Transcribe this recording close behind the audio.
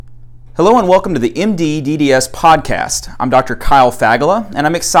Hello and welcome to the MD DDS podcast. I'm Dr. Kyle Fagala, and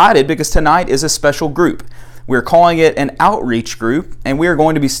I'm excited because tonight is a special group. We're calling it an outreach group, and we are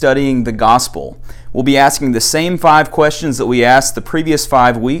going to be studying the gospel. We'll be asking the same 5 questions that we asked the previous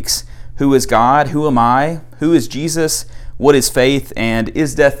 5 weeks. Who is God? Who am I? Who is Jesus? What is faith? And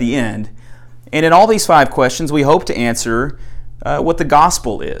is death the end? And in all these 5 questions, we hope to answer what the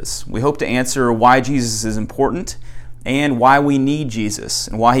gospel is. We hope to answer why Jesus is important and why we need Jesus,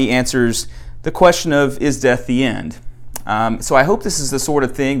 and why he answers the question of, is death the end? So I hope this is the sort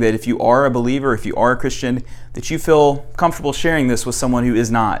of thing that if you are a believer, if you are a Christian, that you feel comfortable sharing this with someone who is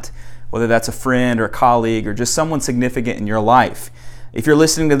not, whether that's a friend or a colleague or just someone significant in your life. If you're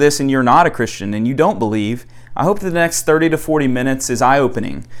listening to this and you're not a Christian and you don't believe, I hope that the next 30 to 40 minutes is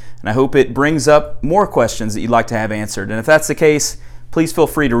eye-opening, and I hope it brings up more questions that you'd like to have answered. And if that's the case, please feel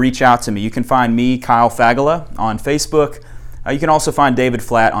free to reach out to me. You can find me, Kyle Fagala, on Facebook. You can also find David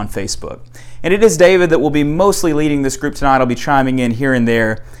Flatt on Facebook. And it is David that will be mostly leading this group tonight. I'll be chiming in here and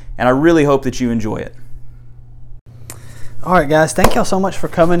there, and I really hope that you enjoy it. All right, guys, thank y'all so much for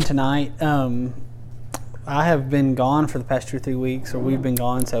coming tonight. I have been gone for the past 2 or 3 weeks, or we've been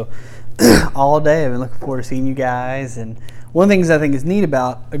gone, so all day I've been looking forward to seeing you guys. And one of the things I think is neat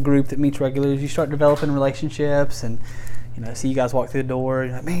about a group that meets regularly is you start developing relationships, and see you guys walk through the door,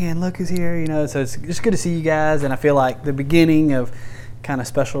 you're like, man, look who's here, so it's just good to see you guys. And I feel like the beginning of kind of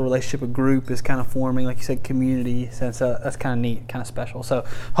special relationship, a group is kind of forming, like you said, community. So that's kind of neat, kind of special. So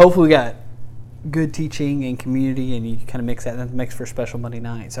hopefully we got good teaching and community, and you kind of mix that, and it makes for a special Monday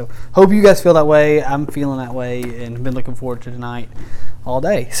night. So hope you guys feel that way. I'm feeling that way, and have been looking forward to tonight all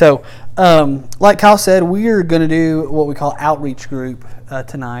day. So like Kyle said, we are going to do what we call outreach group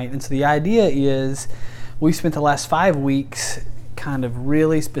tonight. And so the idea is, we spent the last 5 weeks kind of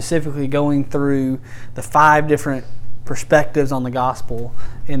really specifically going through the 5 different perspectives on the gospel,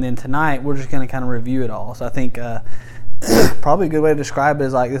 and then tonight we're just going to kind of review it all. So I think probably a good way to describe it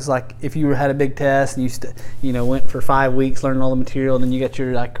is like, this is like if you had a big test and you went for 5 weeks learning all the material, and then you got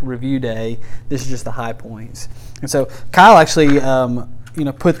your review day. This is just the high points. And so Kyle actually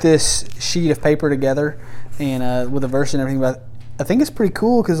put this sheet of paper together, and with a verse and everything. But I think it's pretty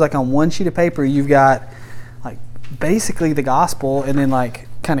cool because on one sheet of paper you've got basically the gospel, and then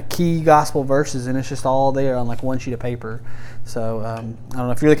kind of key gospel verses, and it's just all there on one sheet of paper. So I don't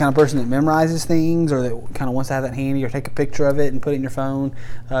know if you're the kind of person that memorizes things, or that kind of wants to have that handy, or take a picture of it and put it in your phone.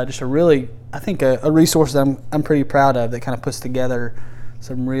 Just a really, I think, a resource that I'm pretty proud of, that kind of puts together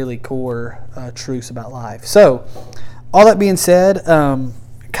some really core truths about life. So all that being said,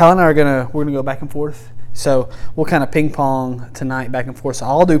 Kyle and I we're gonna go back and forth. So we'll kind of ping pong tonight back and forth. So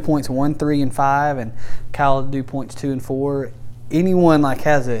I'll do points 1, 3, and 5, and Kyle will do points 2 and 4. Anyone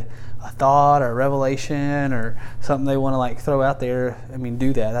has a thought or a revelation or something they want to throw out there,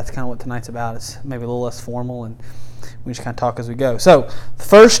 do that. That's kind of what tonight's about. It's maybe a little less formal, and we just kind of talk as we go. So the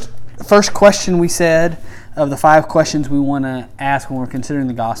first question we said of the 5 questions we want to ask when we're considering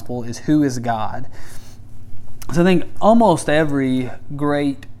the gospel is, who is God? So I think almost every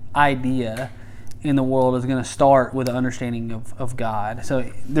great idea in the world is going to start with an understanding of God. So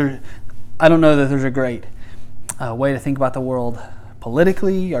I don't know that there's a great way to think about the world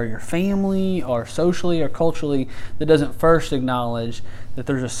politically, or your family, or socially, or culturally, that doesn't first acknowledge that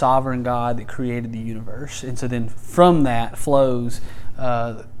there's a sovereign God that created the universe. And so then from that flows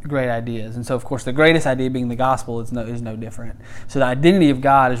great ideas. And so, of course, the greatest idea being the gospel is no different. So the identity of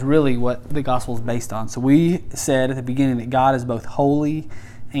God is really what the gospel is based on. So we said at the beginning that God is both holy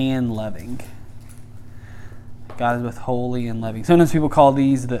and loving. God is both holy and loving. Sometimes people call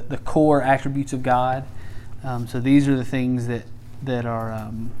these the core attributes of God. So these are the things that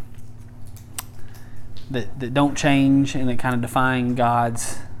are that don't change, and that kind of define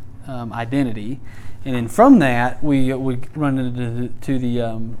God's identity. And then from that, we run into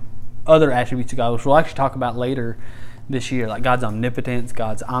the other attributes of God, which we'll actually talk about later this year, like God's omnipotence,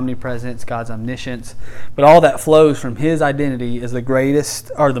 God's omnipresence, God's omniscience. But all that flows from His identity as the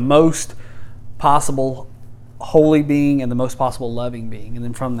greatest, or the most possible holy being, and the most possible loving being. And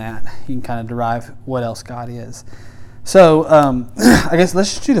then from that, you can kind of derive what else God is. So I guess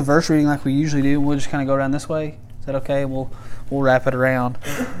let's just do the verse reading like we usually do. We'll just kind of go around this way. Is that okay? We'll wrap it around.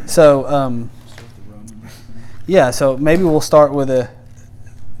 So so maybe we'll start with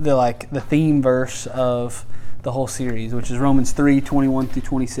the theme verse of the whole series, which is Romans 3:21 through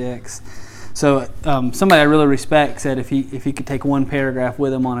 26. So somebody I really respect said if he could take one paragraph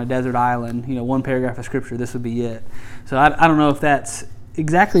with him on a desert island, one paragraph of scripture, this would be it. So I don't know if that's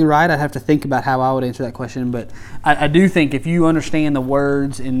exactly right. I'd have to think about how I would answer that question, but I do think if you understand the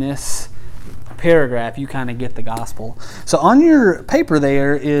words in this paragraph, you kind of get the gospel. So on your paper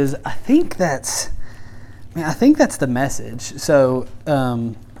there is, I think that's the Message. So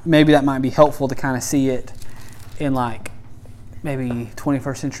maybe that might be helpful to kind of see it in like maybe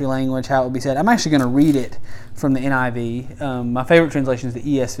 21st century language, how it would be said. I'm actually going to read it from the NIV. My favorite translation is the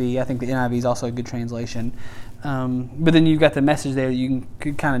ESV. I think the NIV is also a good translation. But then you've got the Message there.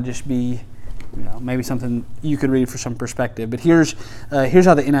 Could kind of just be, maybe something you could read for some perspective. But here's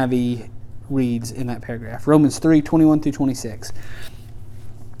how the NIV reads in that paragraph. Romans 3:21-26.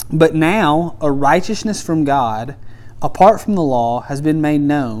 But now a righteousness from God, apart from the law, has been made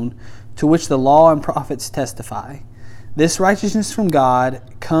known, to which the law and prophets testify. This righteousness from God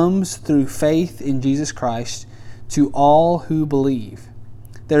comes through faith in Jesus Christ to all who believe.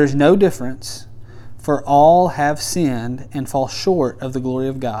 There is no difference, for all have sinned and fall short of the glory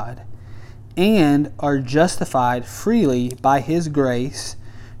of God, and are justified freely by His grace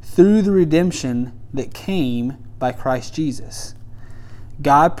through the redemption that came by Christ Jesus.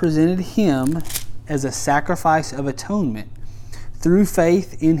 God presented Him as a sacrifice of atonement through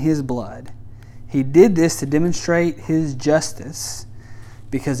faith in His blood. He did this to demonstrate His justice,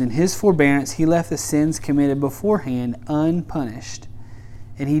 because in His forbearance He left the sins committed beforehand unpunished.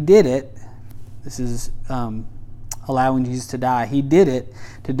 And He did it, this is allowing Jesus to die, He did it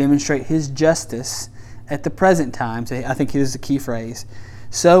to demonstrate His justice at the present time. So I think this is the key phrase.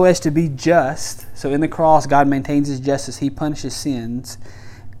 So as to be just. So in the cross, God maintains His justice. He punishes sins.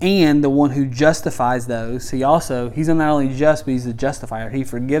 And the one who justifies those. He's not only just, but He's the justifier. He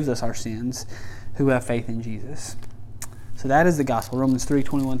forgives us our sins who have faith in Jesus. So that is the gospel, Romans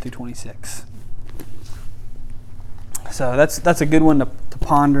 3:21-26. So that's a good one to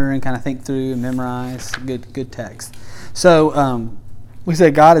ponder and kind of think through and memorize. Good text. So we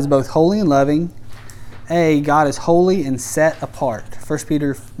said God is both holy and loving. God is holy and set apart. 1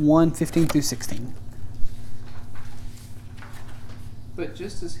 Peter 1:15-16. But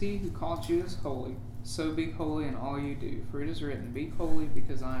just as He who called you is holy, so be holy in all you do. For it is written, be holy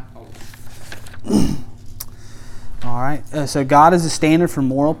because I am holy. All right. So God is the standard for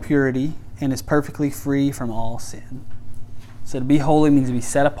moral purity and is perfectly free from all sin. So to be holy means to be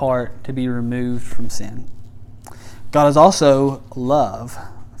set apart, to be removed from sin. God is also love.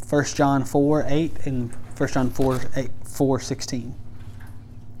 1 John 4:8 and 1 John 4:16.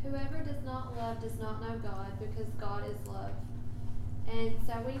 Whoever does not love does not know God, because God is love. And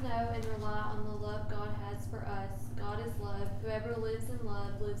so we know and rely on the love God has for us. God is love. Whoever lives in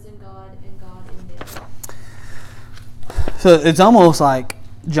love lives in God, and God in him. So it's almost like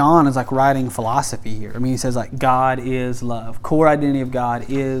John is like writing philosophy here. I mean, he says like God is love. Core identity of God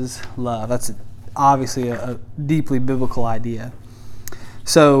is love. That's obviously a deeply biblical idea.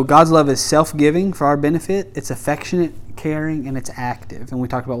 So God's love is self-giving for our benefit. It's affectionate, caring, and it's active. And we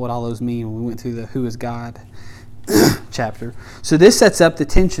talked about what all those mean when we went through the Who is God chapter. So this sets up the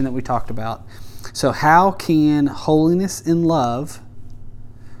tension that we talked about. So how can holiness and love,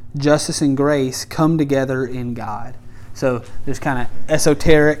 justice and grace come together in God? So there's kind of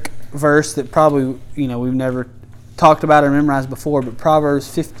esoteric verse that probably we've never talked about or memorized before, but Proverbs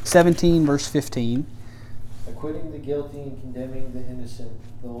 17 verse 15. Acquitting the guilty and condemning the innocent,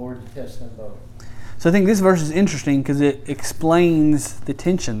 the Lord detests them both. So I think this verse is interesting because it explains the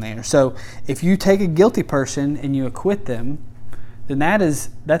tension there. So if you take a guilty person and you acquit them, then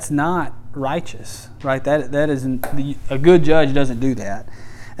that's not righteous, right? That isn't a good judge doesn't do that.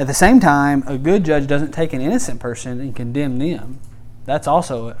 At the same time, a good judge doesn't take an innocent person and condemn them. That's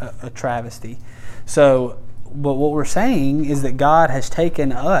also a travesty. So, but what we're saying is that God has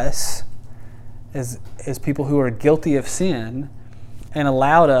taken us as people who are guilty of sin and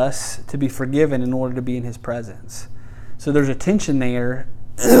allowed us to be forgiven in order to be in His presence. So there's a tension there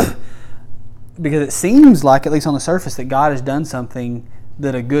because it seems like, at least on the surface, that God has done something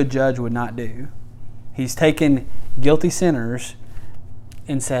that a good judge would not do. He's taken guilty sinners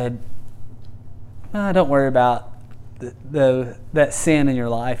and said, don't worry about that sin in your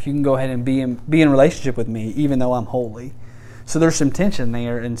life. You can go ahead and be in relationship with me, even though I'm holy. So there's some tension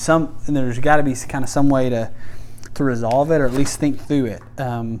there, and there's got to be kind of some way to resolve it, or at least think through it.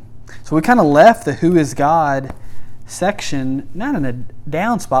 So we kind of left the Who is God section not in a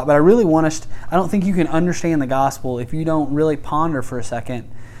down spot, but I really want us. I don't think you can understand the gospel if you don't really ponder for a second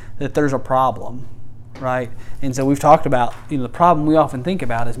that there's a problem. Right? And so we've talked about, the problem we often think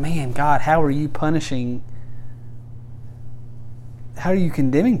about is, man, God, how are you punishing? How are you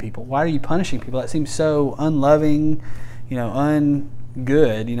condemning people? Why are you punishing people? That seems so unloving,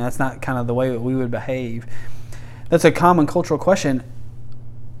 ungood. It's not kind of the way that we would behave. That's a common cultural question.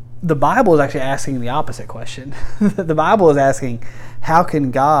 The Bible is actually asking the opposite question. The Bible is asking, how can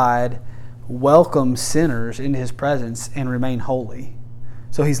God welcome sinners into his presence and remain holy.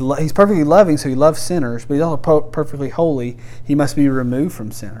 So he's perfectly loving, so he loves sinners, but he's also perfectly holy. He must be removed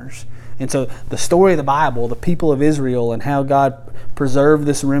from sinners. And so the story of the Bible, the people of Israel, and how God preserved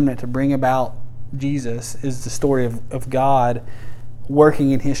this remnant to bring about Jesus is the story of God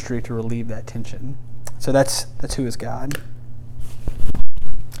working in history to relieve that tension. So that's who is God.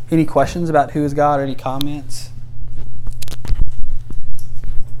 Any questions about who is God or any comments?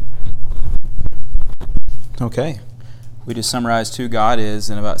 Okay. We just summarized who God is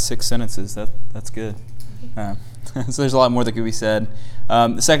in about 6 sentences. That's good. So there's a lot more that could be said.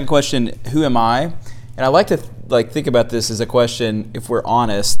 The second question, who am I? And I like to think about this as a question, if we're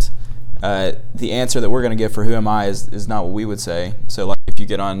honest, the answer that we're going to give for who am I is not what we would say. So like if you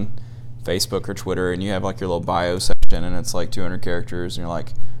get on Facebook or Twitter and you have like your little bio section and it's like 200 characters and you're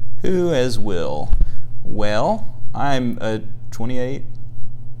like, who is Will? Well, I'm a 28,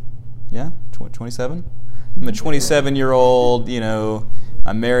 27? I'm a 27-year-old,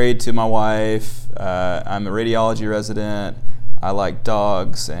 I'm married to my wife, I'm a radiology resident, I like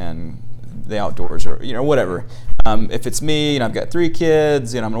dogs and the outdoors or, whatever. If it's me and I've got 3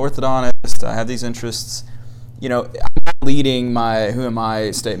 kids, I'm an orthodontist, I have these interests, I'm not leading my who am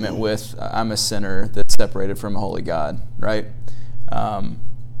I statement with I'm a sinner that's separated from a holy God, right? And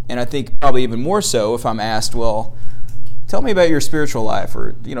I think probably even more so if I'm asked, well, tell me about your spiritual life,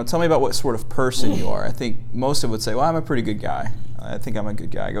 or tell me about what sort of person you are. I think most of would say, well, I'm a pretty good guy. I think I'm a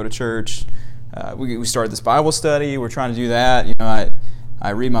good guy. I go to church. We started this Bible study. We're trying to do that.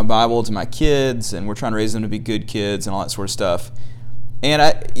 I read my Bible to my kids, and we're trying to raise them to be good kids and all that sort of stuff. And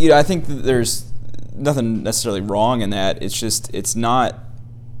I think that there's nothing necessarily wrong in that. It's just it's not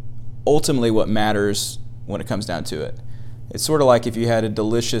ultimately what matters when it comes down to it. It's sort of like if you had a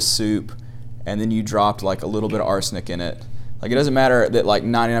delicious soup and then you dropped like a little bit of arsenic in it. Like it doesn't matter that like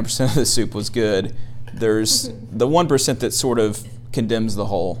 99% of the soup was good. There's the 1% that sort of condemns the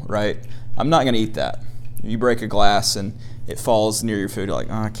whole, right? I'm not going to eat that. You break a glass and it falls near your food, you're like,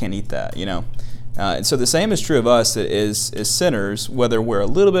 oh, I can't eat that, And so the same is true of us as sinners, whether we're a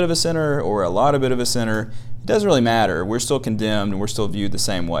little bit of a sinner or a lot of bit of a sinner, it doesn't really matter. We're still condemned and we're still viewed the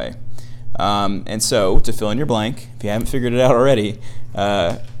same way. And so, to fill in your blank, if you haven't figured it out already,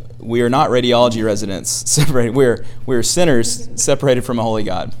 we are not radiology residents separated. We're sinners separated from a holy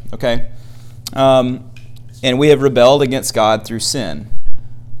God. Okay, and we have rebelled against God through sin.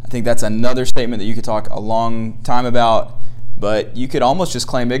 I think that's another statement that you could talk a long time about, but you could almost just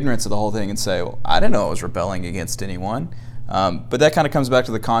claim ignorance of the whole thing and say, well, I didn't know I was rebelling against anyone. But that kind of comes back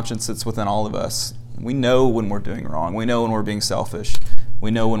to the conscience that's within all of us. We know when we're doing wrong. We know when we're being selfish. We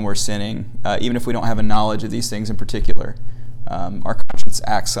know when we're sinning, even if we don't have a knowledge of these things in particular. Our conscience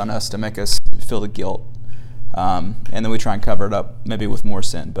acts on us to make us feel the guilt, and then we try and cover it up, maybe with more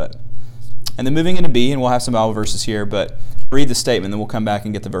sin. And then moving into B, and we'll have some Bible verses here, but read the statement, then we'll come back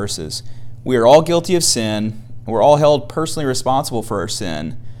and get the verses. We are all guilty of sin. We're all held personally responsible for our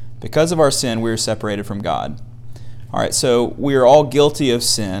sin. Because of our sin, we are separated from God. All right, so we are all guilty of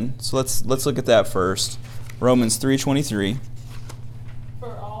sin. So let's look at that first. Romans 3:23.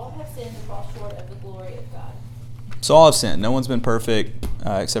 For all have sinned and fall short of the glory of God. So all have sinned. No one's been perfect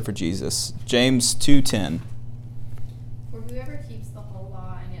except for Jesus. James 2:10. For whoever keeps the whole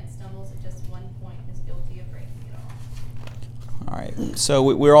law and yet stumbles at just one point is guilty of breaking it all. All right, so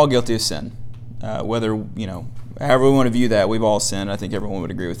we're all guilty of sin. Whether, however we want to view that, we've all sinned. I think everyone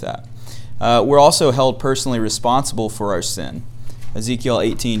would agree with that. We're also held personally responsible for our sin. Ezekiel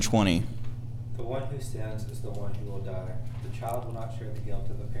 18:20. The one who sins is the one who will die. The child will not share the guilt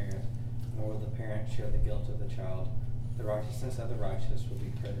of the parent, nor will the parent share the guilt of the child. The righteousness of the righteous will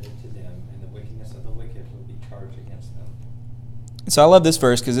be credited to them, and the wickedness of the wicked will be charged against them. So I love this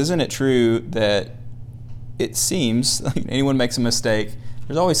verse because isn't it true that it seems like anyone makes a mistake,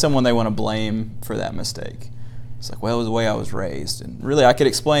 there's always someone they want to blame for that mistake. It's like, well, it was the way I was raised. And really, I could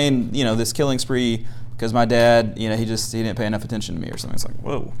explain, this killing spree because my dad, he didn't pay enough attention to me or something. It's like,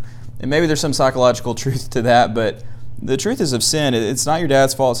 whoa. And maybe there's some psychological truth to that, but the truth is of sin, it's not your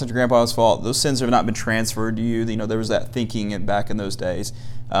dad's fault, it's not your grandpa's fault. Those sins have not been transferred to you. There was that thinking back in those days.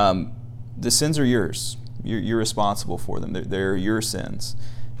 The sins are yours. You're responsible for them. They're your sins,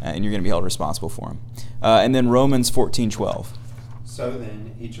 and you're going to be held responsible for them. And then Romans 14:12. So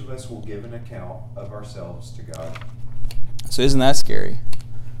then, each of us will give an account of ourselves to God. So isn't that scary?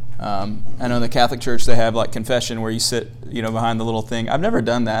 I know in the Catholic Church they have like confession where you sit, behind the little thing. I've never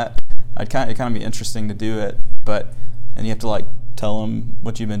done that. It'd kind of be interesting to do it, and you have to like tell them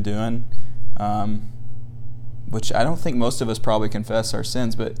what you've been doing, which I don't think most of us probably confess our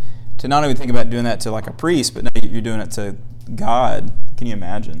sins. But to not even think about doing that to like a priest, but no, you're doing it to God. Can you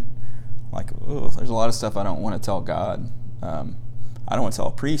imagine? Like, oh, there's a lot of stuff I don't want to tell God. I don't want to tell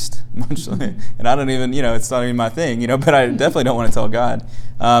a priest, much, and I don't even, it's not even my thing, but I definitely don't want to tell God.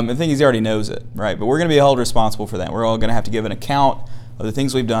 The thing is, he already knows it, right? But we're going to be held responsible for that. We're all going to have to give an account of the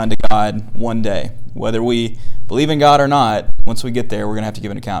things we've done to God one day. Whether we believe in God or not, once we get there, we're going to have to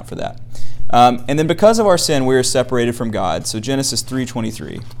give an account for that. And then because of our sin, we are separated from God. So Genesis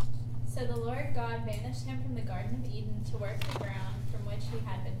 3:23. So the Lord God banished him from the Garden of Eden to work the ground from which he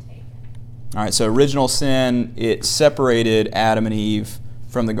had been taken. All right, so original sin, it separated Adam and Eve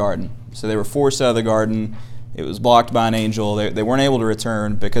from the garden. So they were forced out of the garden. It was blocked by an angel. They weren't able to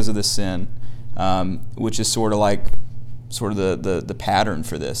return because of this sin, which is sort of the pattern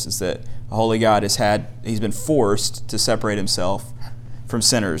for this, is that a holy God he's been forced to separate himself from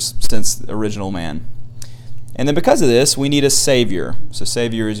sinners since the original man. And then because of this, we need a Savior. So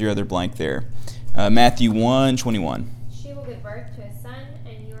Savior is your other blank there. Matthew 1:21. She will give birth to a son,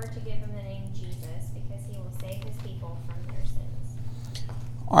 and you are to give him the name Jesus, because he will save his people from their sins.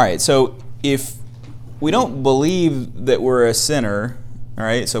 All right, so if we don't believe that we're a sinner, all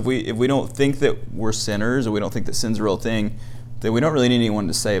right, so if we don't think that we're sinners, or we don't think that sin's a real thing, then we don't really need anyone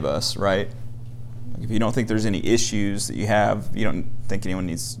to save us, right? Like if you don't think there's any issues that you have, you don't think anyone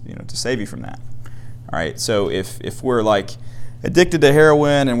needs to save you from that. All right, so if we're like addicted to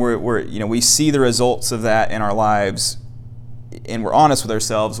heroin and we see the results of that in our lives, and we're honest with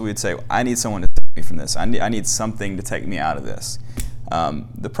ourselves, we'd say, I need someone to save me from this. I need something to take me out of this.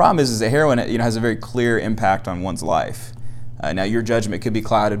 The problem is that heroin has a very clear impact on one's life. Now your judgment could be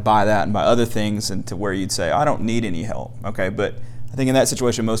clouded by that and by other things, and to where you'd say, I don't need any help. Okay, but I think in that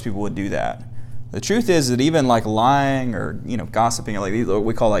situation most people would do that. The truth is that even like lying or gossiping, like these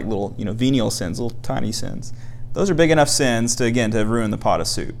we call like little venial sins, little tiny sins, those are big enough sins to ruin the pot of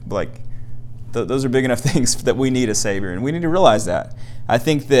soup. Like those are big enough things that we need a Savior, and we need to realize that. I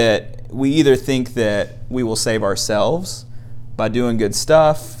think that we either think that we will save ourselves by doing good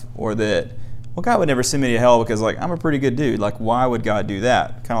stuff, or that, well, God would never send me to hell because I'm a pretty good dude. Like, why would God do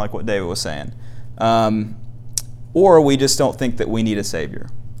that? Kind of like what David was saying. Or we just don't think that we need a Savior,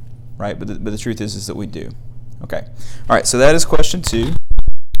 right? But the truth is that we do. Okay. All right, so that is question 2.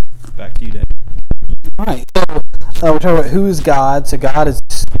 Back to you, Dave. All right. So we're talking about who is God. So God is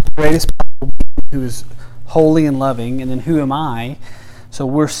the greatest power, who is holy and loving. And then who am I? So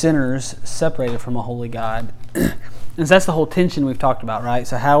we're sinners separated from a holy God. And so that's the whole tension we've talked about, right?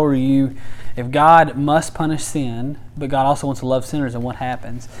 So how are you, if God must punish sin, but God also wants to love sinners, and what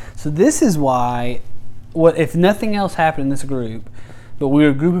happens? So this is why, if nothing else happened in this group, but we were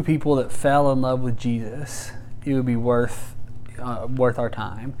a group of people that fell in love with Jesus, it would be worth our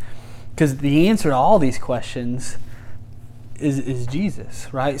time. Because the answer to all these questions is Jesus,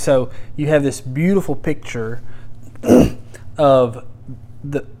 right? So you have this beautiful picture of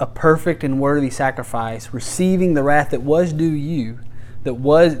a perfect and worthy sacrifice, receiving the wrath that was due you,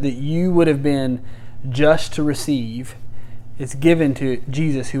 that you would have been just to receive. It's given to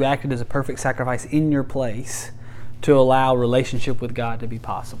Jesus, who acted as a perfect sacrifice in your place to allow relationship with God to be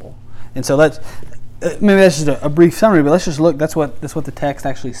possible. And so maybe that's just a brief summary, but let's just look. That's what the text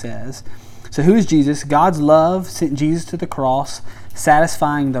actually says. So who is Jesus? God's love sent Jesus to the cross,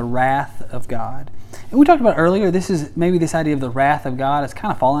 satisfying the wrath of God. And we talked about earlier, this idea of the wrath of God is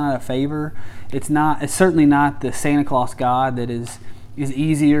kind of fallen out of favor. It's certainly not the Santa Claus God that is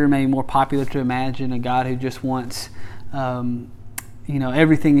easier, maybe more popular to imagine, a God who just wants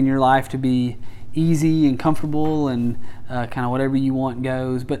everything in your life to be easy and comfortable, and kind of whatever you want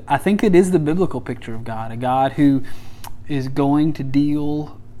goes. But I think it is the biblical picture of God, a God who is going to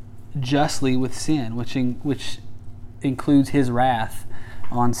deal justly with sin, which includes his wrath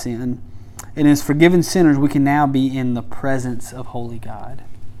on sin. And as forgiven sinners, we can now be in the presence of holy God.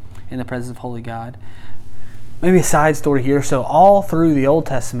 In the presence of holy God. Maybe a side story here. So all through the Old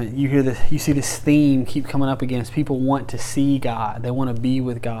Testament, you see this theme keep coming up again. People want to see God. They want to be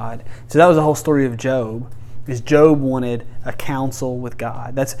with God. So that was the whole story of Job. Is Job wanted a counsel with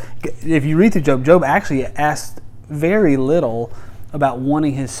God. If you read through Job actually asked very little about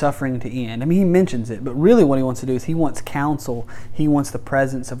wanting his suffering to end. I mean, he mentions it, but really what he wants to do is he wants counsel. He wants the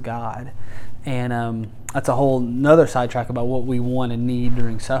presence of God. And that's a whole nother sidetrack about what we want and need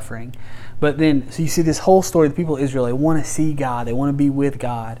during suffering. But then, so you see this whole story, the people of Israel, they want to see God. They want to be with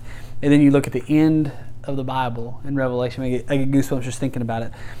God. And then you look at the end of the Bible in Revelation. I get goosebumps just thinking about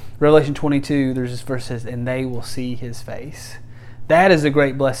it. Revelation 22, there's this verse that says, and they will see his face. That is a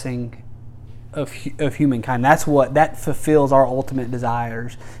great blessing of humankind. That fulfills our ultimate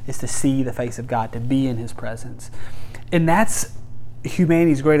desires, is to see the face of God, to be in his presence. And that's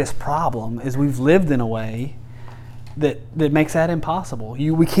humanity's greatest problem, is we've lived in a way that makes that impossible.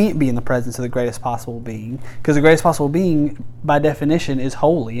 We can't be in the presence of the greatest possible being, because the greatest possible being, by definition, is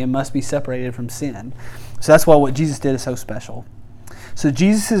holy and must be separated from sin. So that's why what Jesus did is so special. So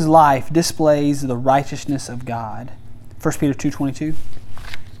Jesus' life displays the righteousness of God. 1 Peter 2:22.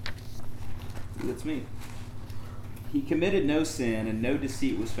 That's me. He committed no sin, and no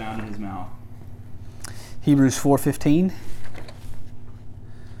deceit was found in his mouth. Hebrews 4:15.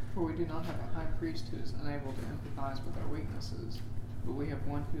 For we do not have a high priest who is unable to empathize with our weaknesses, but we have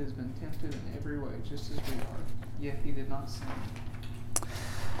one who has been tempted in every way, just as we are, yet he did not sin.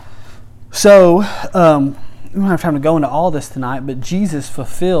 So, we don't have time to go into all this tonight, but Jesus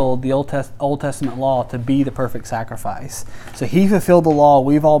fulfilled the Old Testament law to be the perfect sacrifice. So He fulfilled the law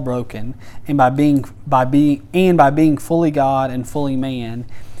we've all broken, and by being fully God and fully man,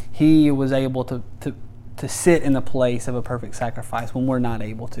 He was able to sit in the place of a perfect sacrifice when we're not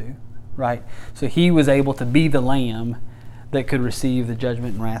able to, right? So He was able to be the Lamb that could receive the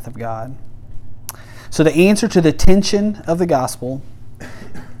judgment and wrath of God. So the answer to the tension of the gospel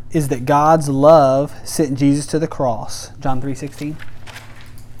is that God's love sent Jesus to the cross. John 3:16.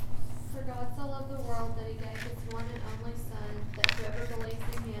 For God so loved the world that He gave His one and only Son, that whoever believes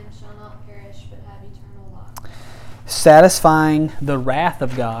in Him shall not perish but have eternal life. Satisfying the wrath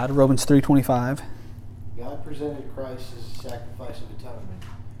of God. Romans 3:25. God presented Christ as a sacrifice of atonement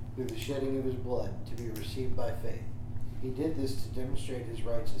through the shedding of His blood to be received by faith. He did this to demonstrate His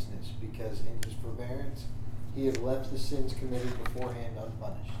righteousness, because in His forbearance He had left the sins committed beforehand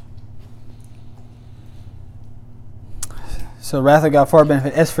unpunished. So wrath of God for our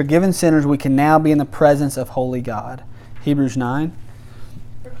benefit. As forgiven sinners, we can now be in the presence of holy God. Hebrews 9.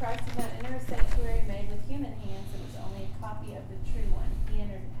 For Christ did not enter a sanctuary made with human hands, it was only a copy of the true one. He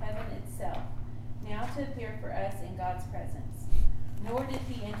entered heaven itself, now to appear for us in God's presence. Nor did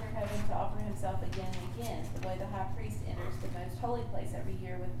He enter heaven to offer Himself again and again, the way the high priest enters the most holy place every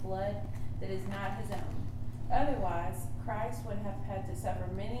year with blood that is not His own. Otherwise, Christ would have had to suffer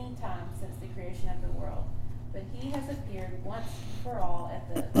many times since the creation of the world. But He has appeared once for all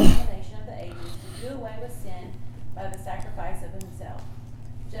at the culmination of the ages to do away with sin by the sacrifice of Himself.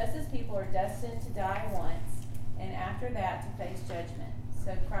 Just as people are destined to die once, and after that to face judgment,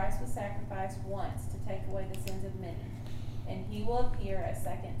 so Christ was sacrificed once to take away the sins of many, and He will appear a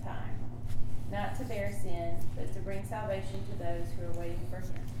second time, not to bear sin, but to bring salvation to those who are waiting for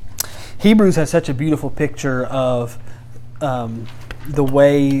Him. Hebrews has such a beautiful picture of the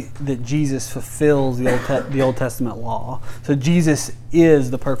way that Jesus fulfills the Old Testament law. So Jesus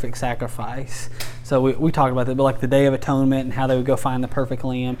is the perfect sacrifice. So we talked about that, but like the Day of Atonement and how they would go find the perfect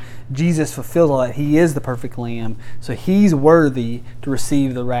lamb. Jesus fulfills all that. He is the perfect lamb. So He's worthy to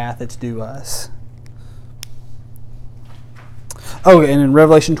receive the wrath that's due us. Oh, and in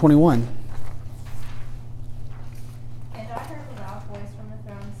Revelation 21. And I heard a loud voice from the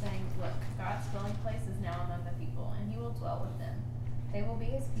throne saying, Look, God's dwelling place is now among the people, and He will dwell with them. They will be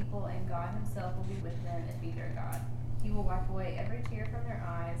His people, and God Himself will be with them and be their God. He will wipe away every tear from their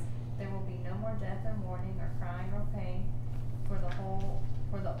eyes. There will be no more death or mourning or crying or pain, for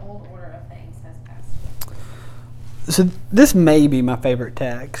the old order of things has passed. So this may be my favorite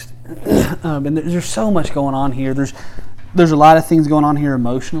text, and there's so much going on here. There's a lot of things going on here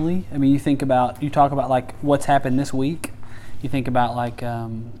emotionally. I mean, you talk about like what's happened this week. You think about like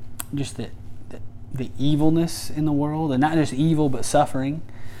just the evilness in the world, and not just evil but suffering.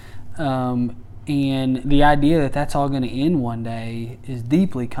 And the idea that that's all going to end one day is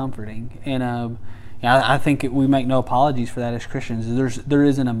deeply comforting. And I think we make no apologies for that as Christians. There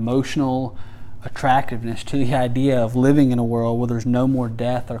is an emotional attractiveness to the idea of living in a world where there's no more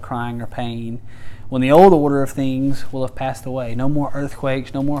death or crying or pain, when the old order of things will have passed away. No more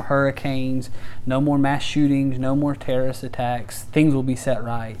earthquakes, no more hurricanes, no more mass shootings, no more terrorist attacks. Things will be set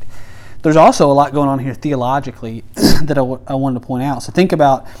right. There's also a lot going on here theologically that I wanted to point out. So think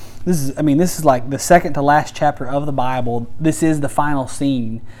about this is like the second to last chapter of the Bible. This is the final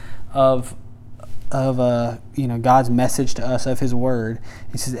scene of God's message to us of His Word.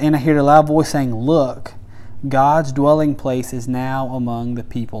 He says, "And I heard a loud voice saying, Look, God's dwelling place is now among the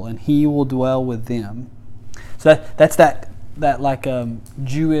people, and He will dwell with them." So that's that like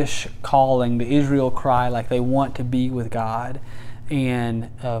Jewish calling, the Israel cry, like they want to be with God. And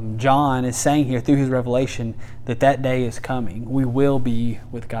John is saying here through his revelation that day is coming. We will be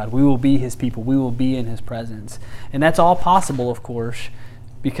with God. We will be His people. We will be in His presence. And that's all possible, of course,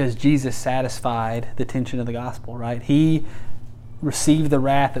 because Jesus satisfied the tension of the gospel, right? He received the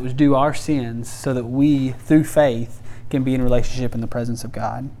wrath that was due our sins so that we, through faith, can be in relationship in the presence of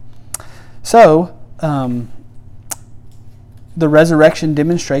God. So, the resurrection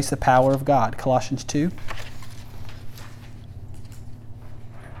demonstrates the power of God. Colossians 2.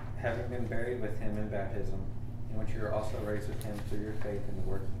 buried with him in baptism, in which you are also raised with him through your faith in the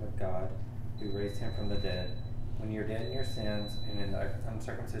working of God, who raised him from the dead. When you were dead in your sins and in the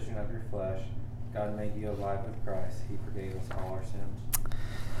uncircumcision of your flesh, God made you alive with Christ. He forgave us all our sins.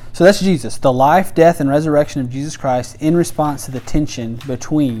 So that's Jesus, the life, death, and resurrection of Jesus Christ in response to the tension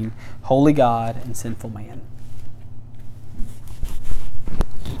between holy God and sinful man.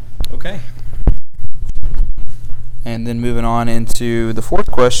 Okay. And then moving on into the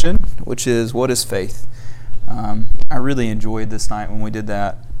fourth question, which is, what is faith? I really enjoyed this night when we did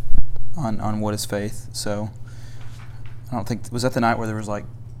that on what is faith. So I don't think, was that the night where there was like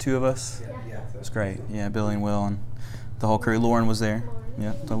two of us? Yeah. It was great. Yeah, Billy and Will and the whole crew. Lauren was there.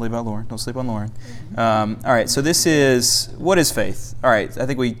 Yeah, don't leave out Lauren. Don't sleep on Lauren. All right, so this is, what is faith? All right, I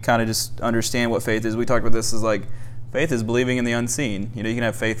think we kind of just understand what faith is. We talked about this as like, faith is believing in the unseen. You know, you can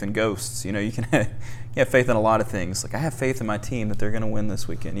have faith in ghosts. You know, you can have faith in a lot of things. Like, I have faith in my team that they're going to win this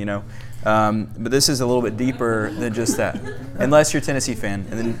weekend, you know. But this is a little bit deeper than just that. Unless you're a Tennessee fan,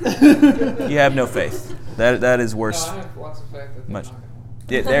 and then you have no faith. That is worse. No, I have lots of faith that they're Much. not gonna win.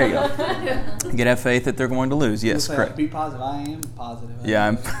 Yeah, there you go. You can have faith that they're going to lose. Yes, correct. Be positive. I am positive. Yeah,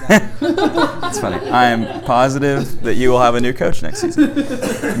 I'm. That's funny. I am positive that you will have a new coach next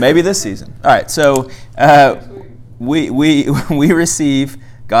season. Maybe this season. All right. So we receive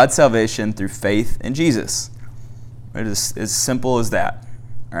God's salvation through faith in Jesus. It is as simple as that.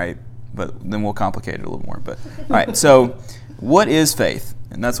 All right. But then we'll complicate it a little more. But all right. So what is faith?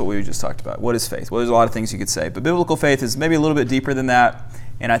 And that's what we just talked about. What is faith? Well, there's a lot of things you could say. But biblical faith is maybe a little bit deeper than that.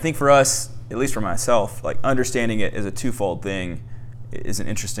 And I think for us, at least for myself, like understanding it as a twofold thing is an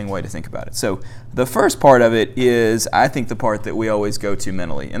interesting way to think about it. So the first part of it is, I think, the part that we always go to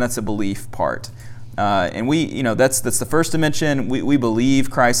mentally, and that's the belief part. And we, you know, that's the first dimension. We believe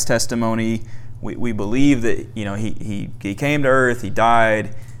Christ's testimony. We believe that, you know, he came to earth, he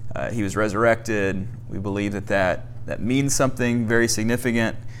died, he was resurrected. We believe that means something very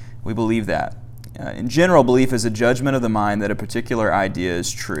significant. We believe that. In general, belief is a judgment of the mind that a particular idea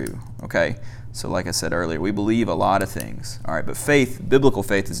is true. Okay? So like I said earlier, we believe a lot of things. All right, but faith, biblical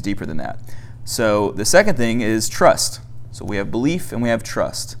faith, is deeper than that. So the second thing is trust. So we have belief and we have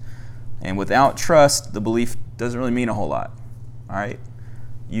trust. And without trust, the belief doesn't really mean a whole lot. All right?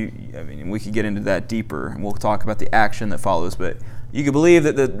 I mean, we could get into that deeper, and we'll talk about the action that follows, but you could believe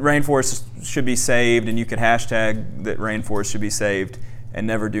that the rainforest should be saved, and you could hashtag that rainforest should be saved and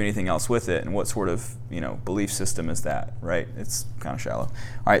never do anything else with it. And what sort of, you know, belief system is that, right? It's kind of shallow. All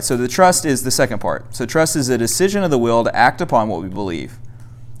right, so the trust is the second part. So trust is a decision of the will to act upon what we believe.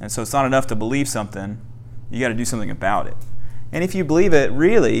 And so it's not enough to believe something. You got to do something about it. And if you believe it,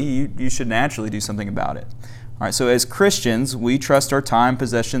 really, you should naturally do something about it. All right, so as Christians, we trust our time,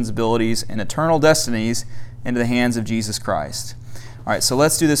 possessions, abilities, and eternal destinies into the hands of Jesus Christ. All right, so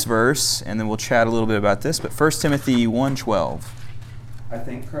let's do this verse, and then we'll chat a little bit about this. But 1 Timothy 1:12. I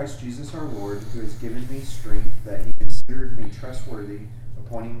thank Christ Jesus our Lord, who has given me strength, that he considered me trustworthy,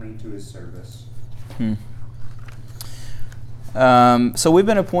 appointing me to his service. So we've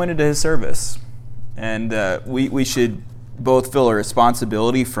been appointed to his service, and we should both feel a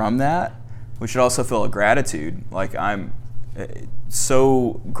responsibility from that. We should also feel a gratitude. Like, I'm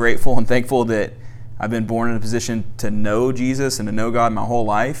so grateful and thankful that I've been born in a position to know Jesus and to know God my whole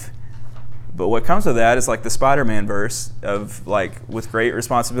life. But what comes with that is like the Spider-Man verse of like, with great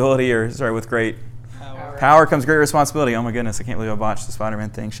responsibility, with great power comes great responsibility. Oh my goodness, I can't believe I botched the Spider-Man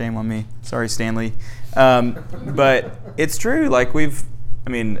thing. Shame on me. Sorry, Stanley. But it's true. Like,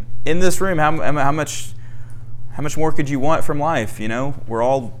 in this room, how much more could you want from life? You know, we're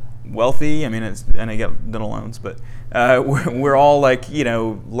all wealthy. And I get dental loans, but we're all like, you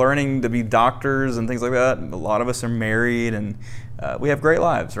know, learning to be doctors and things like that. A lot of us are married, and we have great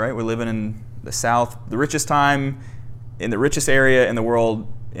lives, right? We're living in the South, the richest time in the richest area in the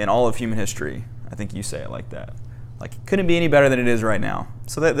world in all of human history. I think you say it like that. Like, it couldn't be any better than it is right now.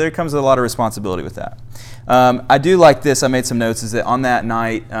 So there comes a lot of responsibility with that. I do like this. I made some notes. Is that on that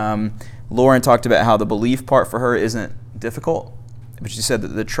night, Lauren talked about how the belief part for her isn't difficult, but she said that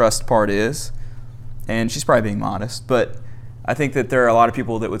the trust part is. And she's probably being modest, but I think that there are a lot of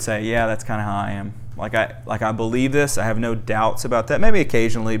people that would say, yeah, that's kind of how I am. Like I believe this. I have no doubts about that. Maybe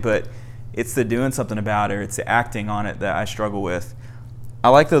occasionally, but it's the doing something about it, or it's the acting on it that I struggle with. I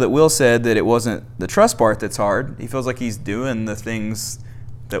like, though, that Will said that it wasn't the trust part that's hard. He feels like he's doing the things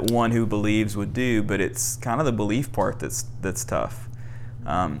that one who believes would do, but it's kind of the belief part that's tough,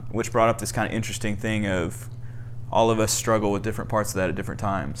 which brought up this kind of interesting thing of all of us struggle with different parts of that at different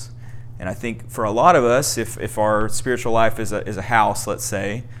times. And I think for a lot of us, if our spiritual life is a house, let's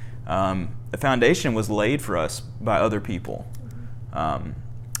say, the foundation was laid for us by other people.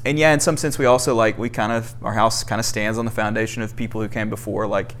 yeah, in some sense, we also our house kind of stands on the foundation of people who came before.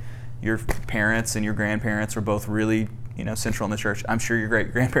 Like your parents and your grandparents were both really, central in the church. I'm sure your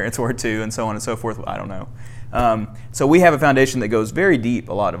great grandparents were too, and so on and so forth. I don't know. So we have a foundation that goes very deep.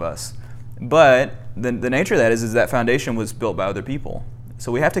 A lot of us, but the nature of that is that foundation was built by other people.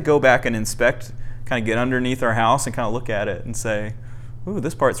 So we have to go back and inspect, kind of get underneath our house and kind of look at it and say, ooh,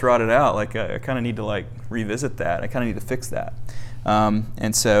 this part's rotted out. Like I kind of need to revisit that. I kind of need to fix that.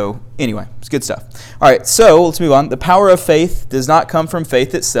 And so anyway, it's good stuff. All right, so let's move on. The power of faith does not come from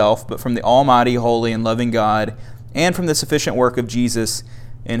faith itself, but from the almighty, holy, and loving God, and from the sufficient work of Jesus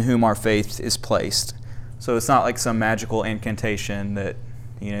in whom our faith is placed. So it's not like some magical incantation that,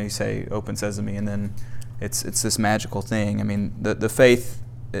 you say, open sesame, and then it's this magical thing. I mean, the faith,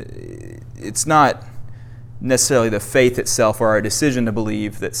 it's not necessarily the faith itself or our decision to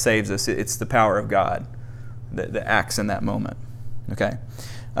believe that saves us. It's the power of God that acts in that moment. Okay?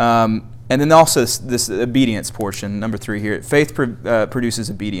 And then also this obedience portion, number 3 here. Faith produces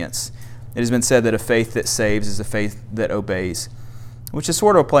obedience. It has been said that a faith that saves is a faith that obeys, which is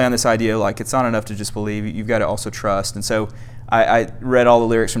sort of a play on this idea, it's not enough to just believe. You've got to also trust. And so I read all the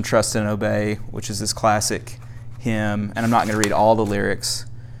lyrics from Trust and Obey, which is this classic hymn, and I'm not going to read all the lyrics,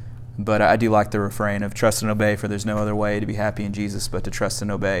 but I do like the refrain of trust and obey, for there's no other way to be happy in Jesus but to trust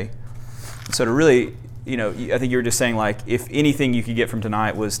and obey. So to really, I think you were just saying, if anything you could get from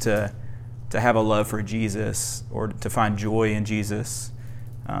tonight was to have a love for Jesus or to find joy in Jesus,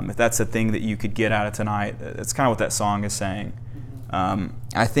 if that's the thing that you could get out of tonight, that's kind of what that song is saying.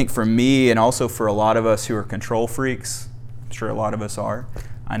 I think for me, and also for a lot of us who are control freaks, I'm sure a lot of us are,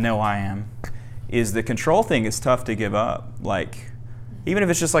 I know I am, is the control thing is tough to give up. Even if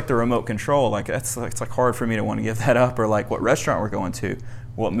it's just the remote control, it's hard for me to want to give that up, or what restaurant we're going to,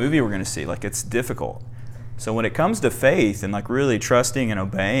 what movie we're going to see. It's difficult. So when it comes to faith and really trusting and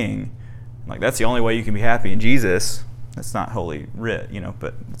obeying, that's the only way you can be happy in Jesus. That's not Holy Writ,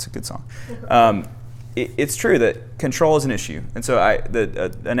 but it's a good song. It's true that control is an issue. And so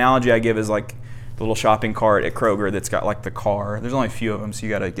the analogy I give is the little shopping cart at Kroger that's got the car. There's only a few of them, so you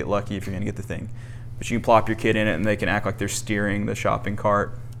got to get lucky if you're going to get the thing. But you can plop your kid in it and they can act like they're steering the shopping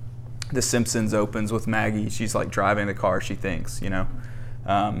cart. The Simpsons opens with Maggie. She's driving the car, she thinks, Should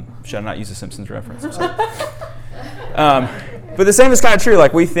I not use a Simpsons reference? But the same is kind of true.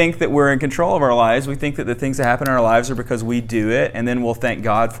 We think that we're in control of our lives. We think that the things that happen in our lives are because we do it, and then we'll thank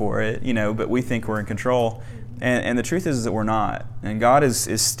God for it, but we think we're in control. And the truth is that we're not. And God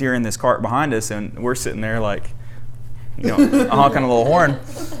is steering this cart behind us, and we're sitting there honking a little horn.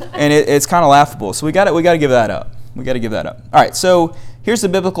 And it's kind of laughable. So we got to give that up. We got to give that up. All right, so here's the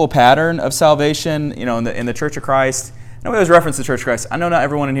biblical pattern of salvation, in the Church of Christ. Nobody always reference the Church of Christ. I know not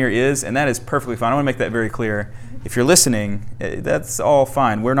everyone in here is, and that is perfectly fine. I want to make that very clear. If you're listening, that's all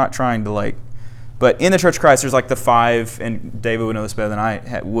fine. We're not trying to but in the Church of Christ, there's the 5, and David would know this better than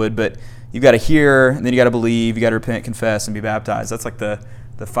I would, but you've got to hear, and then you got to believe, you got to repent, confess, and be baptized. That's the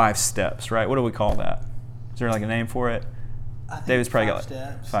 5 steps, right? What do we call that? Is there a name for it? David's probably got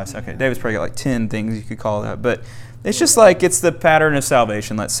 5 steps. Okay, David's probably got 10 things you could call that, but it's just it's the pattern of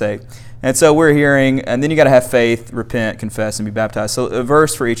salvation, let's say. And so we're hearing, and then you got to have faith, repent, confess, and be baptized. So a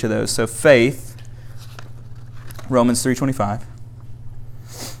verse for each of those. So faith, Romans 3:25.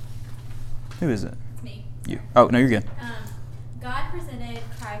 Who is it? It's me. You. Oh, no, you're good. God presented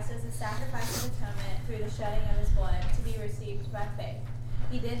Christ as a sacrifice of atonement through the shedding of his blood to be received by faith.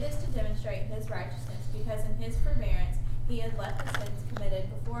 He did this to demonstrate his righteousness, because in his forbearance he had left the sins committed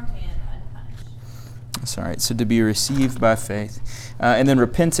beforehand unpunished. That's all right. So to be received by faith. And then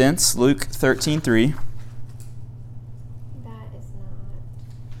repentance, Luke 13:3. That is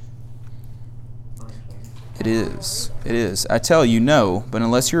not on here. It is. It is. I tell you, no, but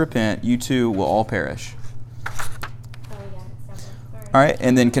unless you repent, you too will all perish. Oh, yeah, it's somewhere. All right,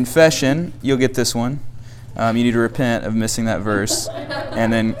 and then confession, you'll get this one. You need to repent of missing that verse.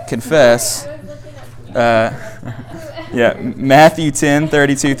 And then confess. Matthew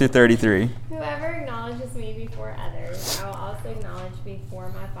 10:32 through 33. Whoever acknowledges me before others, I will also acknowledge before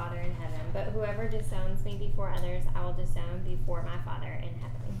my Father in heaven. But whoever disowns me before others, I will disown before my Father in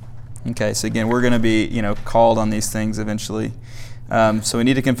heaven. Okay, so again, we're going to be, called on these things eventually. So we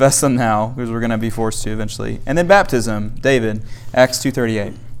need to confess them now, because we're going to be forced to eventually. And then baptism, David, Acts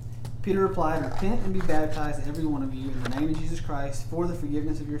 2:38. Peter replied, "Repent and be baptized, every one of you, in the name of Jesus Christ, for the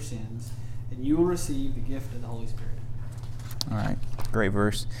forgiveness of your sins, and you will receive the gift of the Holy Spirit." All right, great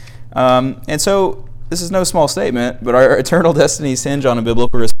verse. And so this is no small statement, but our eternal destinies hinge on a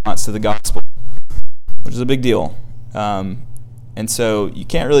biblical response to the gospel, which is a big deal. And so you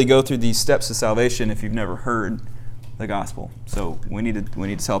can't really go through these steps of salvation if you've never heard the gospel. So we need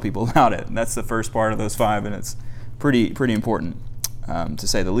to tell people about it. And that's the first part of those 5, and it's pretty important, to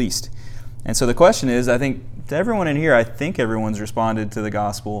say the least. And so the question is, I think to everyone in here, I think everyone's responded to the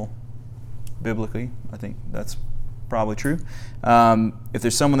gospel biblically. I think that's probably true. If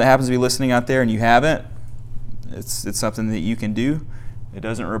there's someone that happens to be listening out there and you haven't, it's something that you can do. It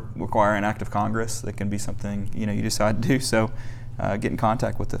doesn't require an act of Congress. That can be something you decide to do. So get in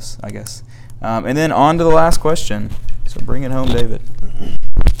contact with us, I guess. And then on to the last question. So bring it home, David.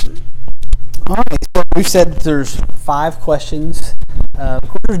 All right. So we've said that there's 5 questions. Of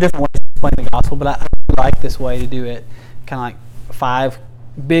course, there's different ways to explain the gospel, but I like this way to do it. Kind of like 5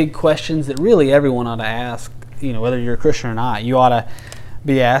 big questions that really everyone ought to ask. Whether you're a Christian or not, you ought to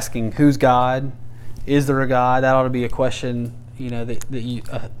be asking, who's God? Is there a God? That ought to be a question,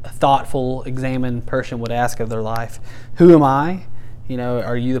 that a thoughtful, examined person would ask of their life. Who am I?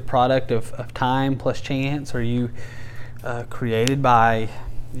 Are you the product of time plus chance? Are you created by,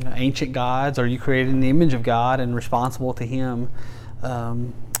 ancient gods? Are you created in the image of God and responsible to Him?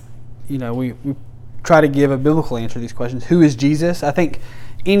 We try to give a biblical answer to these questions. Who is Jesus? I think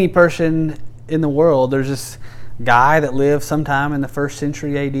any person in the world, there's this guy that lived sometime in the 1st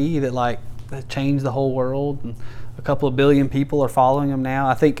century AD that changed the whole world, and a couple of billion people are following him now.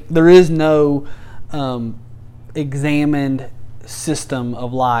 I think there is no examined system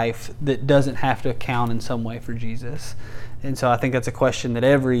of life that doesn't have to account in some way for Jesus. And so I think that's a question that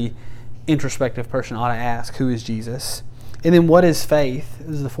every introspective person ought to ask. Who is Jesus? And then what is faith?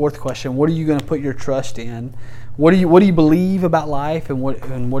 This is the 4th question. What are you going to put your trust in? What do you believe about life, and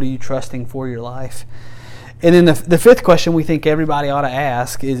what are you trusting for your life? And then the 5th question we think everybody ought to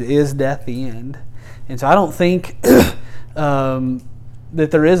ask is death the end? And so I don't think that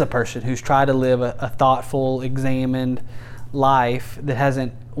there is a person who's tried to live a thoughtful, examined life that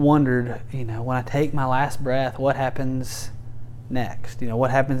hasn't wondered, when I take my last breath, what happens next?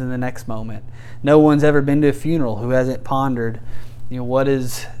 What happens in the next moment? No one's ever been to a funeral who hasn't pondered, what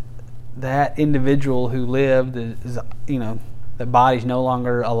is that individual who lived is, that body's no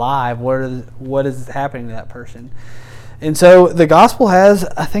longer alive. What is happening to that person? And so the gospel has,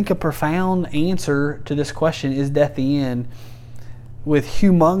 I think, a profound answer to this question, is death the end, with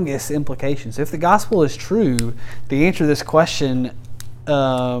humongous implications. If the gospel is true, the answer to this question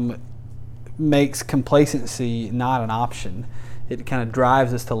makes complacency not an option. It kind of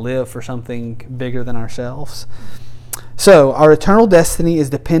drives us to live for something bigger than ourselves. So our eternal destiny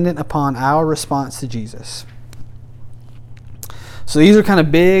is dependent upon our response to Jesus. So these are kind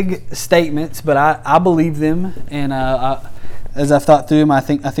of big statements, but I believe them, and as I've thought through them, I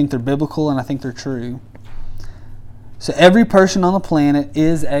think they're biblical, and I think they're true. So every person on the planet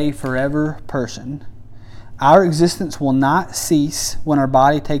is a forever person. Our existence will not cease when our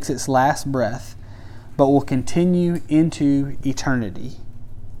body takes its last breath, but will continue into eternity.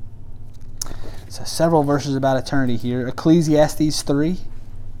 So several verses about eternity here. Ecclesiastes 3.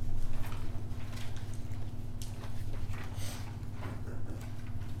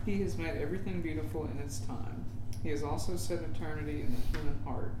 He has made everything beautiful in its time. He has also set eternity in the human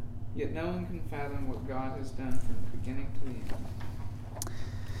heart. Yet no one can fathom what God has done from the beginning to the end.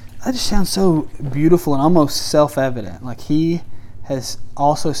 That just sounds so beautiful and almost self-evident. Like He has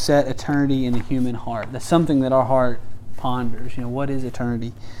also set eternity in the human heart. That's something that our heart ponders. What is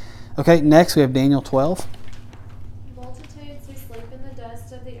eternity? Okay, next we have Daniel 12. Multitudes who sleep in the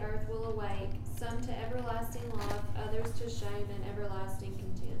dust of the earth will awake, some to everlasting love, others to shame and everlasting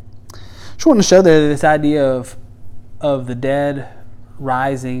contempt. Just want to show there that this idea of the dead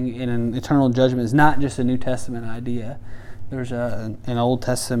rising in an eternal judgment is not just a New Testament idea. There's an Old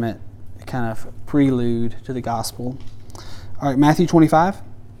Testament kind of prelude to the gospel. All right, Matthew 25.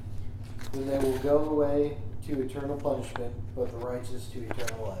 Then they will go away to eternal punishment, but the righteous to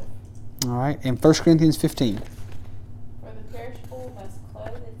eternal life. All right, and 1 Corinthians 15. For the perishable must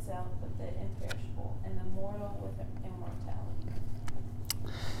clothe itself with the imperishable, and the mortal with immortality.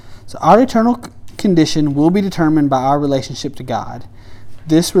 So our eternal condition will be determined by our relationship to God.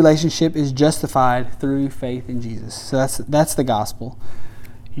 This relationship is justified through faith in Jesus. So that's the gospel.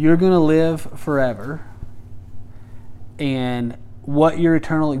 You're going to live forever, and what your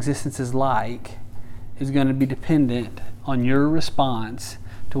eternal existence is like is going to be dependent on your response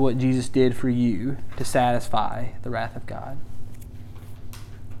to what Jesus did for you to satisfy the wrath of God.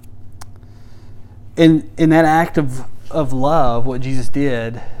 In that act of love, what Jesus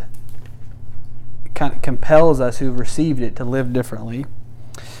did kind of compels us who've received it to live differently.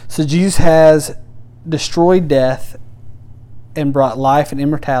 So Jesus has destroyed death and brought life and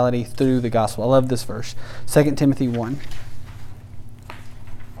immortality through the gospel. I love this verse. 2 Timothy 1.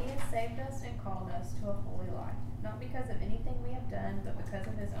 He has saved us and called us to a holy life, not because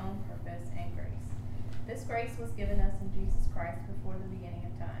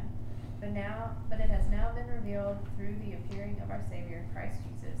now been revealed through the appearing of our Savior, Christ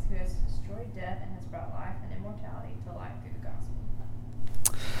Jesus, who has destroyed death and has brought life and immortality to light through the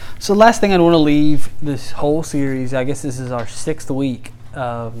gospel. So last thing I want to leave this whole series, I guess this is our 6th week,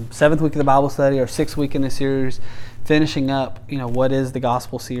 7th week of the Bible study, our 6th week in the series, finishing up, what is the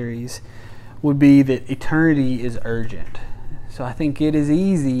gospel series, would be that eternity is urgent. So I think it is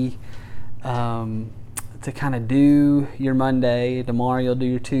easy to kind of do your Monday, tomorrow you'll do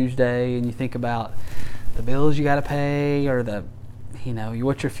your Tuesday, and you think about the bills you got to pay or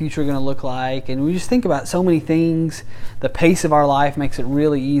what your future going to look like. And we just think about so many things. The pace of our life makes it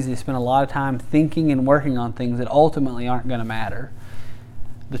really easy to spend a lot of time thinking and working on things that ultimately aren't going to matter.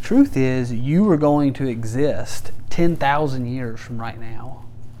 The truth is, you are going to exist 10,000 years from right now.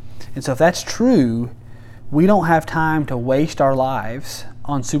 And so if that's true, we don't have time to waste our lives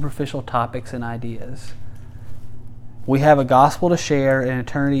on superficial topics and ideas. We have a gospel to share, and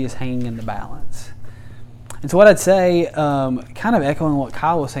eternity is hanging in the balance. And so what I'd say, kind of echoing what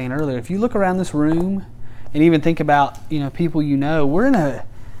Kyle was saying earlier, if you look around this room and even think about, people we're in a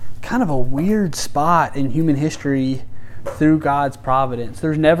kind of a weird spot in human history through God's providence.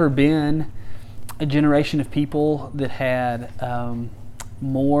 There's never been a generation of people that had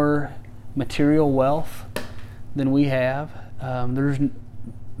more material wealth than we have. There's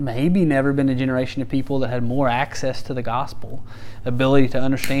maybe never been a generation of people that had more access to the gospel, ability to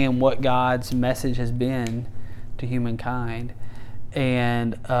understand what God's message has been to humankind.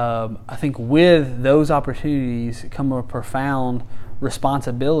 And I think with those opportunities come a profound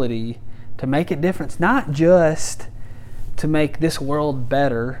responsibility to make a difference, not just to make this world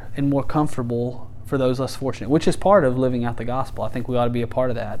better and more comfortable for those less fortunate, which is part of living out the gospel. I think we ought to be a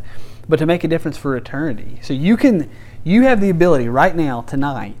part of that, but to make a difference for eternity. So you have the ability right now,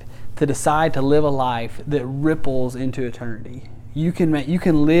 tonight, to decide to live a life that ripples into eternity. You can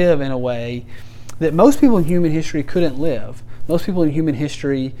live in a way that most people in human history couldn't live. Most people in human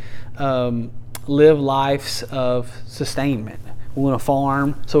history live lives of sustainment. We want to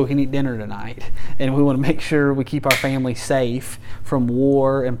farm so we can eat dinner tonight, and we want to make sure we keep our family safe from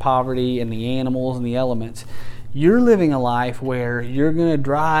war and poverty and the animals and the elements. You're living a life where you're going to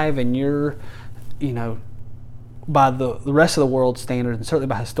drive, and you're, by the rest of the world's standards, and certainly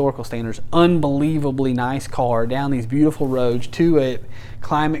by historical standards, unbelievably nice car down these beautiful roads to a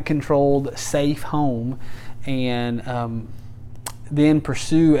climate-controlled, safe home, and then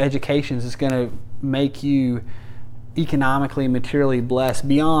pursue educations that's going to make you economically and materially blessed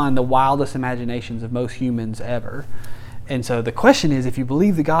beyond the wildest imaginations of most humans ever. And so the question is, if you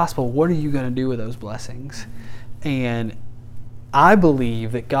believe the gospel, what are you going to do with those blessings? And I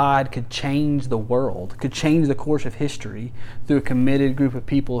believe that God could change the world, could change the course of history through a committed group of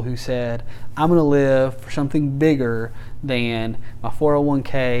people who said, I'm going to live for something bigger than my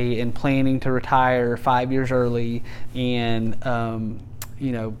 401k and planning to retire 5 years early and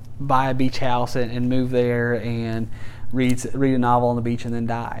buy a beach house and move there and read a novel on the beach and then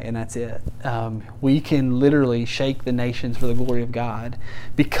die, and that's it. We can literally shake the nations for the glory of God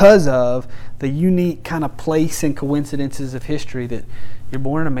because of the unique kind of place and coincidences of history that you're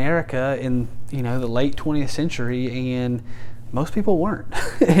born in America in the late 20th century, and most people weren't.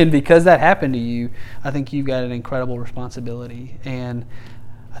 And because that happened to you, I think you've got an incredible responsibility. And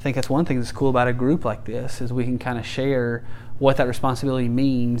I think that's one thing that's cool about a group like this, is we can kind of share what that responsibility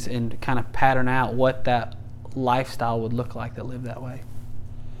means and kind of pattern out what that lifestyle would look like that lived that way.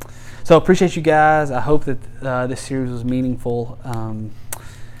 So appreciate you guys. I hope that this series was meaningful.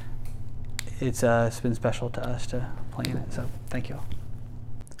 It's been special to us to plan it. So thank you all.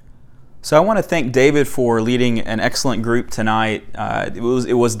 So I want to thank David for leading an excellent group tonight. It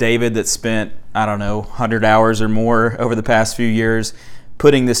was David that spent, 100 hours or more over the past few years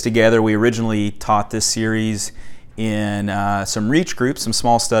putting this together. We originally taught this series in some reach groups, some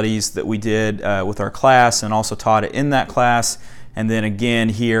small studies that we did with our class, and also taught it in that class, and then again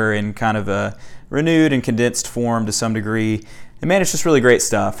here in kind of a renewed and condensed form to some degree. And man, it's just really great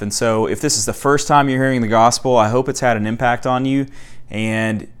stuff. And so if this is the first time you're hearing the gospel, I hope it's had an impact on you,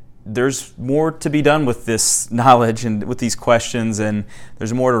 and there's more to be done with this knowledge and with these questions, and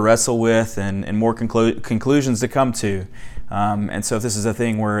there's more to wrestle with and more conclusions to come to. And so if this is a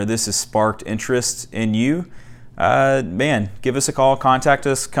thing where this has sparked interest in you, give us a call, contact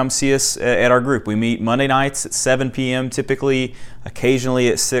us, come see us at our group. We meet Monday nights at 7 p.m. typically, occasionally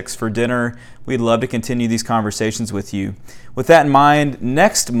at 6 for dinner. We'd love to continue these conversations with you. With that in mind,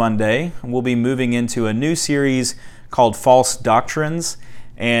 next Monday, we'll be moving into a new series called False Doctrines.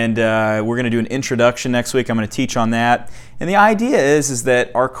 And we're going to do an introduction next week. I'm going to teach on that. And the idea is that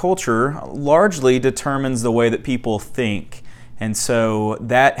our culture largely determines the way that people think. And so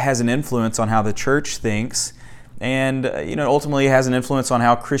that has an influence on how the church thinks, and ultimately has an influence on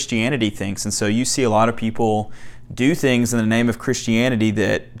how Christianity thinks. And so you see a lot of people do things in the name of Christianity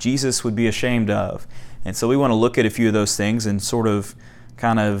that Jesus would be ashamed of. And so we want to look at a few of those things and sort of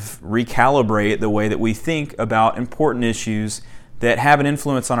kind of recalibrate the way that we think about important issues that have an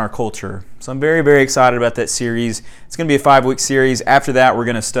influence on our culture. So I'm very, very excited about that series. It's going to be a 5-week series. After that, we're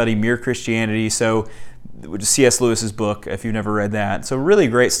going to study Mere Christianity. So C.S. Lewis's book, if you've never read that. So really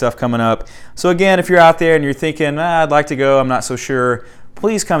great stuff coming up. So again, if you're out there and you're thinking, I'd like to go, I'm not so sure,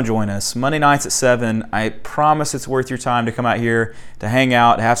 please come join us. Monday nights at 7. I promise it's worth your time to come out here, to hang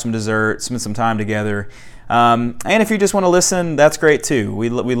out, have some dessert, spend some time together. And if you just want to listen, that's great too. We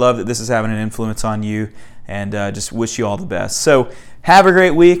love that this is having an influence on you, and just wish you all the best. So have a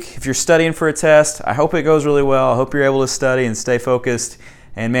great week. If you're studying for a test, I hope it goes really well. I hope you're able to study and stay focused.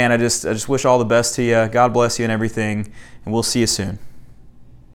 And man, I just wish all the best to you. God bless you and everything. And we'll see you soon.